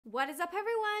What is up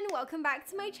everyone? Welcome back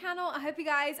to my channel. I hope you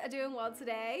guys are doing well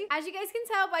today. As you guys can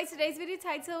tell by today's video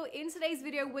title, in today's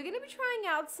video we're going to be trying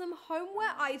out some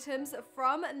homeware items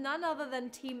from none other than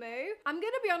Temu. I'm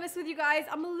going to be honest with you guys,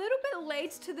 I'm a little bit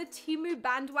late to the Temu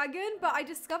bandwagon, but I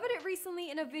discovered it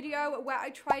recently in a video where I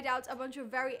tried out a bunch of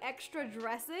very extra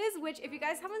dresses, which if you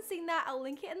guys haven't seen that, I'll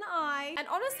link it in the eye. And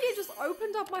honestly, it just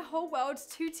opened up my whole world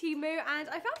to Temu, and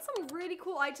I found some really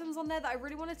cool items on there that I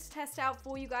really wanted to test out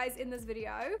for you guys in this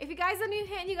video. If you guys are new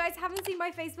here and you guys haven't seen my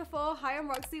face before, hi, I'm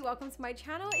Roxy. Welcome to my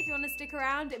channel. If you want to stick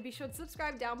around, be sure to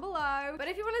subscribe down below. But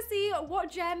if you want to see what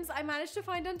gems I managed to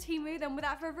find on Temu, then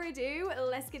without further ado,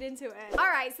 let's get into it.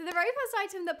 Alright, so the very first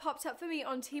item that popped up for me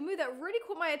on Temu that really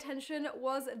caught my attention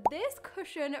was this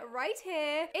cushion right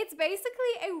here. It's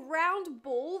basically a round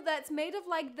ball that's made of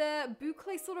like the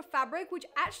boucle sort of fabric, which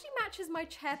actually matches my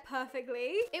chair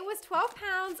perfectly. It was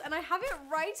 £12 and I have it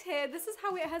right here. This is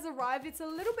how it has arrived. It's a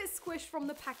little bit squished from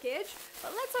the package,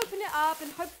 but let's open it up and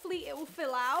hopefully it will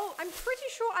fill out. I'm pretty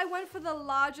sure I went for the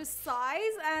largest size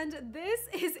and this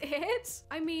is it.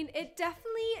 I mean, it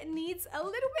definitely needs a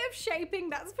little bit of shaping,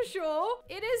 that's for sure.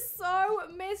 It is so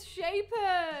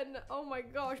misshapen. Oh my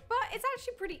gosh, but it's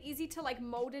actually pretty easy to like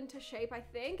mold into shape, I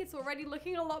think. It's already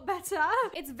looking a lot better.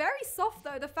 It's very soft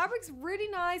though. The fabric's really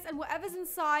nice and whatever's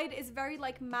inside is very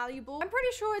like malleable. I'm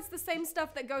pretty sure it's the same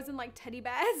stuff that goes in like teddy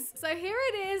bears. So here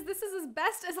it is. This is as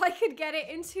best as I could get it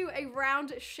into a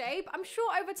round shape. I'm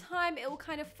sure over time it will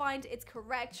kind of find its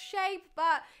correct shape,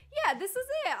 but yeah, this is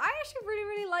it. I actually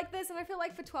really like this, and I feel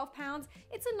like for £12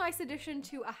 it's a nice addition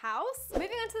to a house. Moving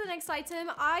on to the next item,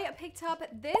 I picked up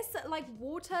this like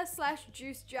water slash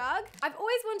juice jug. I've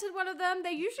always wanted one of them.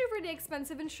 They're usually really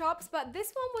expensive in shops, but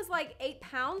this one was like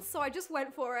 £8, so I just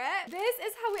went for it. This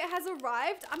is how it has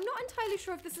arrived. I'm not entirely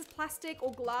sure if this is plastic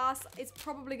or glass. It's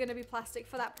probably going to be plastic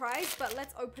for that price, but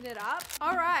let's open it up.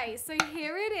 All right, so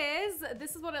here it is.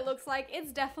 This is what it looks like.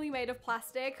 It's definitely made of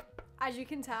plastic, as you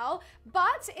can tell,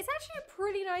 but it's actually a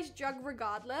pretty nice jug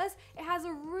regardless. It has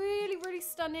a really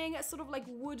stunning sort of like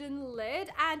wooden lid,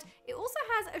 and it also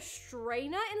has a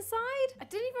strainer inside. I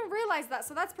didn't even realize that,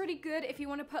 so that's pretty good if you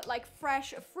want to put like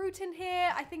fresh fruit in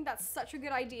here. I think that's such a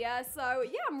good idea. So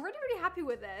yeah, I'm really happy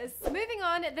with this. Moving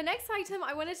on, the next item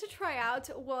I wanted to try out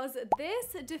was this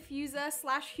diffuser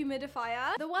slash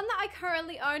humidifier. The one that I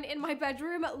currently own in my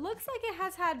bedroom looks like it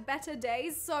has had better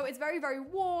days, so it's very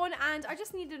worn, and I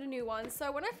just needed a new one.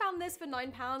 So when I found this for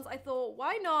 £9, I thought,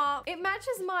 why not? It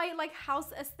matches my like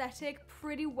house aesthetic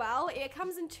pretty well. It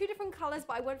comes in two different colors,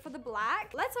 but I went for the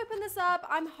black. Let's open this up.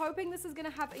 I'm hoping this is gonna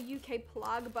have a UK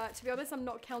plug, but to be honest, I'm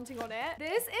not counting on it.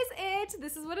 This is it.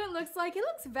 This is what it looks like. It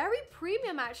looks very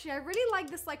premium actually. I really like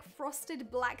this like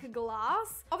frosted black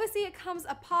glass. Obviously it comes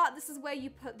apart. This is where you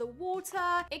put the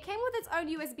water. It came with its own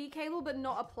USB cable, but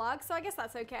not a plug, so I guess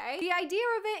that's okay. The idea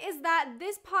of it is that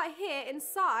this part here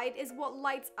inside is what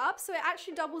lights up, so it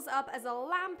actually doubles up as a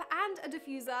lamp and a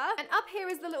diffuser. And up here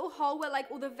is the little hole where like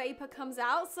all the vapor comes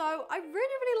out. So I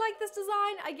really like this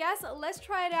design. I guess let's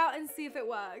try it out and see if it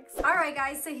works. All right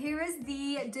guys, so here is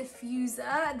the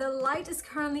diffuser. The light is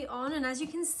currently on, and as you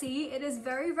can see, it is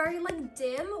very like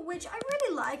dim, which I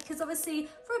really like because obviously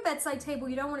for a bedside table,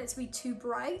 you don't want it to be too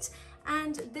bright.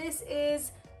 And this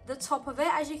is the top of it.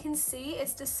 As you can see,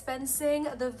 it's dispensing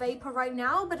the vapor right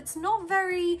now, but it's not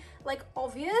very like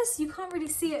obvious. You can't really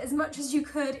see it as much as you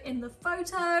could in the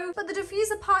photo, but the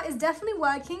diffuser part is definitely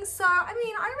working. So I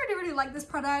mean, I really like this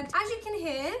product. As you can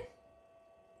hear,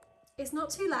 it's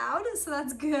not too loud, so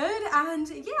that's good. And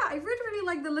yeah, I really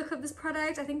like the look of this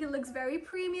product. I think it looks very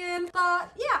premium,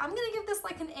 but yeah, I'm gonna give this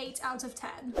like an 8 out of 10.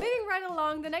 Moving right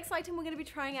along, the next item we're gonna be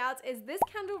trying out is this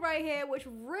candle right here, which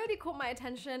really caught my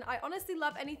attention. I honestly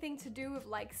love anything to do with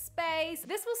like space.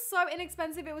 This was so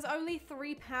inexpensive. It was only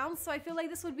 £3, so I feel like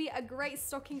this would be a great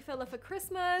stocking filler for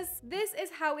Christmas. This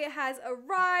is how it has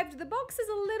arrived. The box is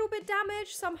a little bit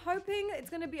damaged, so I'm hoping it's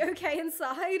gonna be okay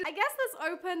inside. I guess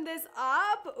let's open this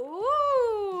up.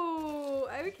 Ooh,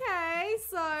 okay,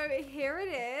 so here it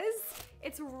is.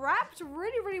 It's wrapped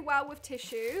really well with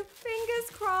tissue. Fingers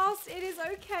crossed it is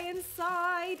okay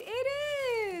inside.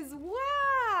 It is!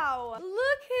 Wow!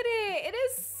 Look at it! It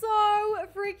is so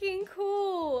freaking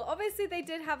cool. Obviously, they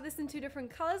did have this in two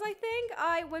different colors, I think.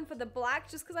 I went for the black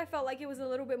just because I felt like it was a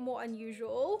little bit more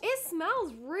unusual. It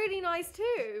smells really nice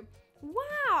too.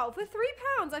 Wow, for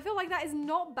 £3, I feel like that is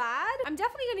not bad. I'm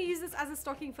definitely gonna use this as a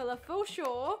stocking filler for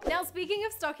sure. Now, speaking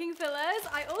of stocking fillers,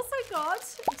 I also got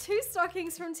 2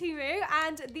 stockings from Temu,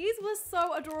 and these were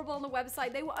so adorable on the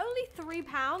website. They were only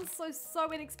 £3,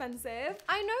 so inexpensive.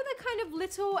 I know they're kind of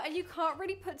little and you can't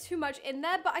really put too much in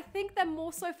there, but I think they're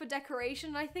more so for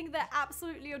decoration. I think they're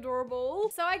absolutely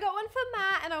adorable. So I got one for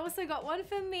Matt and I also got one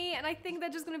for me, and I think they're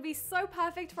just gonna be so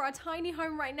perfect for our tiny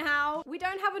home right now. We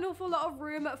don't have an awful lot of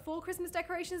room for Christmas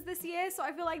decorations this year, so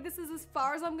I feel like this is as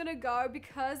far as I'm gonna go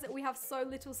because we have so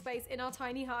little space in our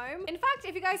tiny home. In fact,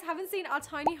 if you guys haven't seen our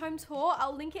tiny home tour,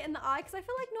 I'll link it in the eye because I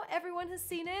feel like not everyone has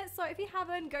seen it, so if you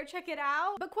haven't, go check it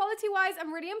out. But quality-wise,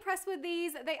 I'm really impressed with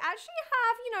these. They actually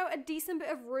have, you know, a decent bit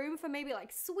of room for maybe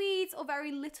like sweets or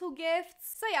very little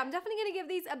gifts. So yeah, I'm definitely gonna give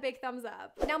these a big thumbs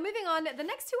up. Now moving on, the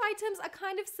next 2 items are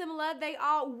kind of similar. They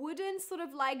are wooden sort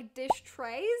of like dish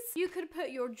trays. You could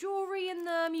put your jewelry in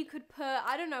them. You could put,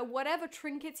 I don't know, whatever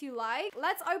trinkets you like.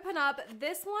 Let's open up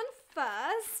this one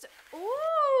first.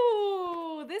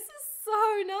 Ooh, this is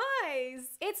so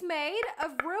nice. It's made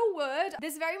of real wood.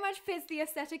 This very much fits the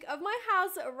aesthetic of my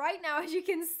house right now, as you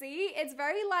can see. It's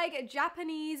very like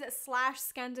Japanese /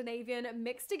 Scandinavian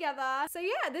mixed together. So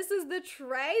yeah, this is the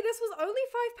tray. This was only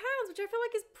 £5, which I feel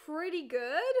like is pretty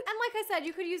good. And like I said,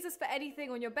 you could use this for anything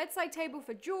on your bedside table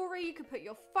for jewelry. You could put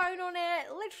your phone on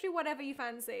it, literally whatever you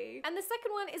fancy. And the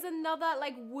second one is another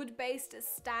like wood-based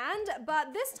stand,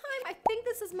 but this time I think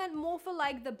this is meant more for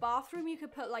like the bathroom. You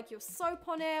could put like your soap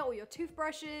on it or your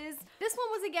toothbrushes. This one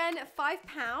was again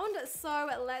 £5, so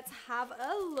let's have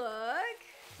a look.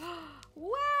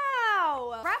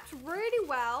 Wow, wrapped really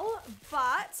well,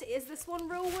 but is this one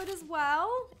real wood as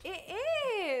well? It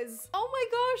is. Oh my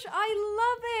gosh, I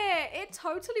love it. It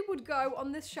totally would go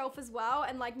on this shelf as well,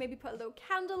 and like maybe put a little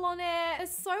candle on it. There's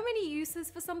so many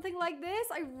uses for something like this.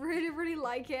 I really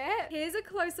like it. Here's a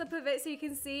close-up of it so you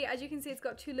can see. As you can see, it's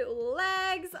got 2 little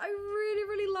legs. I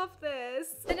really love this.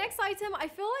 The next item, I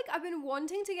feel like I've been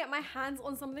wanting to get my hands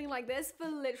on something like this for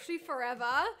literally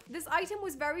forever. This item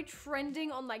was very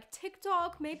trending on like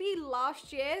TikTok, maybe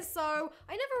last year, so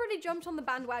I never really jumped on the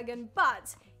bandwagon,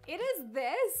 but it is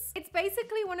this. It's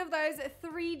basically one of those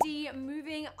 3D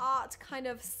moving art kind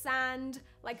of sand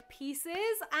like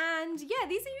pieces, and yeah,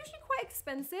 these are usually quite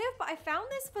expensive, but I found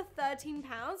this for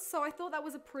 £13, so I thought that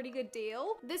was a pretty good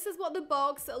deal. This is what the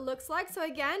box looks like, so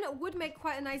again, would make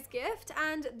quite a nice gift,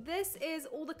 and this is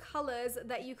all the colors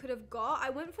that you could have got.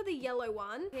 I went for the yellow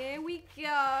one. Here we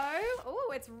go.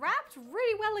 Oh, it's wrapped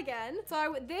really well again.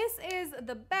 So this is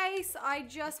the base. I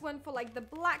just went for like the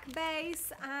black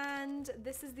base, and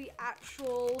this is the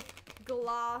actual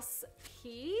glass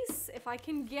piece. If I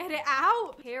can get it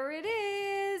out. Here it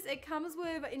is. It comes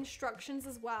with instructions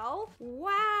as well.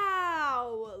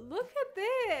 Wow, look at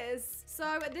this.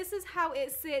 So this is how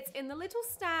it sits in the little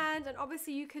stand, and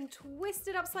obviously you can twist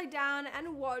it upside down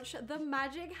and watch the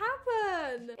magic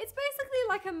happen. It's basically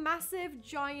like a massive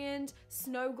giant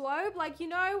snow globe. Like, you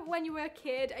know, when you were a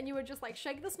kid and you would just like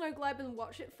shake the snow globe and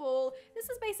watch it fall. This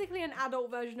is basically an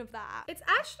adult version of that. It's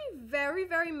actually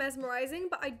very mesmerizing,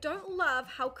 but I don't love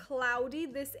how cloudy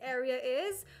this area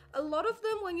is. A lot of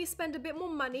them, when you spend a bit more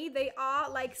money, they are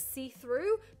like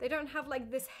see-through. They don't have like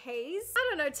this haze. I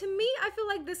don't know, to me, I feel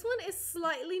like this one is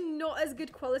slightly not as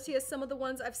good quality as some of the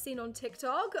ones I've seen on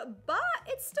TikTok, but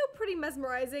it's still pretty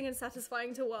mesmerizing and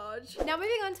satisfying to watch. Now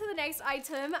moving on to the next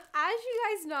item. As you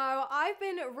guys know, I've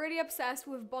been really obsessed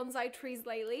with bonsai trees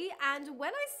lately, and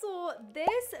when I saw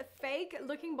this fake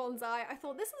looking bonsai, I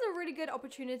thought this is a really good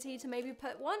opportunity to maybe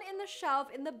put one in the shelf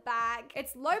in the back.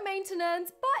 It's low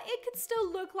maintenance, but it could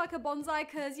still look like a bonsai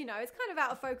because, you know, it's kind of out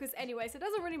of focus anyway, so it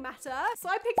doesn't really matter. So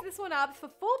I picked this one up for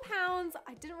 £4.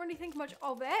 I didn't really think much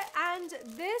of it, and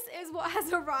this is what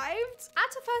has arrived.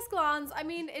 At a first glance, I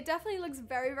mean, it definitely looks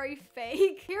very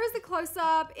fake. Here is the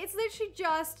close-up. It's literally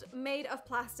just made of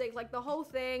plastic, like the whole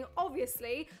thing,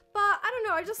 obviously, but I don't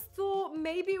know, I just thought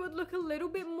maybe it would look a little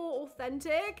bit more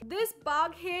authentic. This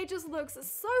bug here just looks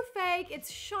so fake. It's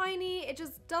shiny. It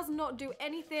just does not do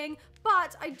anything,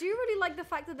 but I do really like the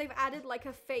fact that they've added like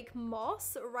a fake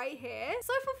moss right here.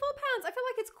 So for £4, I feel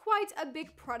like it's quite a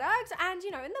big product, and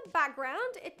you know, in the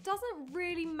background, it doesn't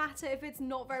really matter if it's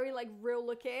not very like real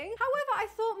looking. However, I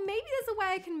thought maybe there's a way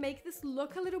I can make this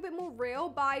look a little bit more real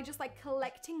by just like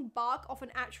collecting bark off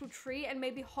an actual tree and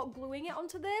maybe hot gluing it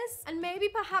onto this. And maybe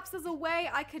perhaps there's a way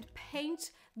I could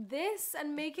paint this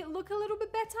and make it look a little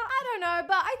bit better. I don't know,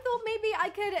 but I thought maybe I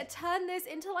could turn this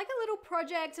into like a little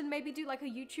project and maybe do like a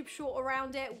YouTube short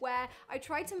around it where I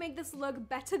try to make this look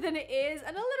better than it is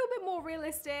and a little bit more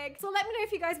realistic. So let me know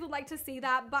if you guys would like to see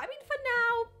that. But I mean, for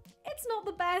now, It's not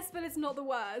the best, but it's not the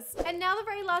worst. And now the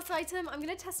very last item I'm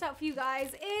gonna test out for you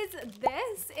guys is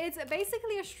this. It's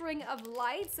basically a string of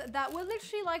lights that were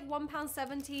literally like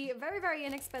 £1.70, very, very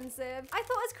inexpensive. I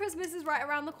thought as Christmas is right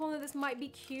around the corner, this might be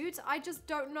cute. I just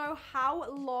don't know how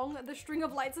long the string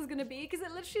of lights is gonna be because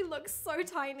it literally looks so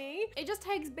tiny. It just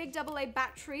takes big AA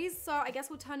batteries, so I guess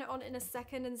we'll turn it on in a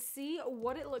second and see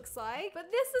what it looks like.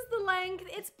 But this is the length.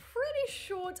 It's pretty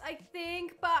short, I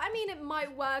think, but I mean, it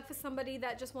might work for somebody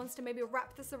that just wants to maybe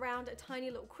wrap this around a tiny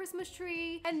little Christmas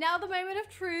tree. And now the moment of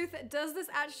truth. Does this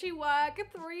actually work?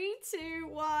 3, 2,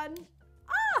 1.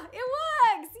 Ah,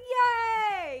 it works!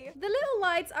 Yay! The little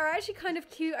lights are actually kind of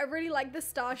cute. I really like the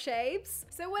star shapes.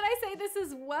 So when I say this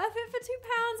is worth it for £2,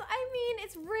 I mean,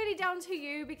 it's really down to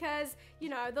you because, you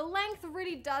know, the length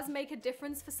really does make a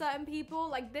difference for certain people.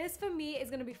 Like this for me is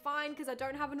gonna be fine because I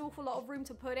don't have an awful lot of room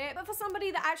to put it. But for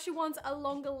somebody that actually wants a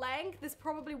longer length, this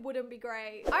probably wouldn't be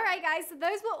great. All right, guys, so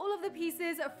those were all of the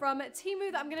pieces from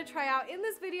Temu that I'm gonna try out in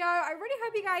this video. I really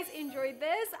hope you guys enjoyed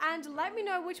this and let me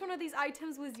know which one of these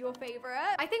items was your favorite.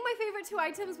 I think my favorite 2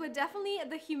 items were definitely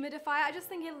the humidifier. I just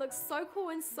think it looks so cool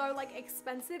and so like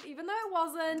expensive, even though it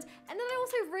wasn't. And then I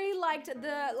also really liked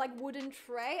the like wooden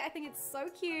tray. I think it's so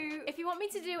cute. If you want me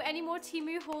to do any more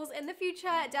Temu hauls in the future,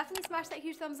 definitely smash that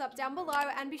huge thumbs up down below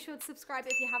and be sure to subscribe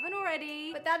if you haven't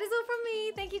already. But that is all from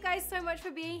me. Thank you guys so much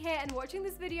for being here and watching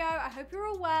this video. I hope you're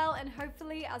all well and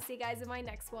hopefully I'll see you guys in my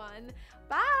next one.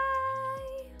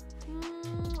 Bye!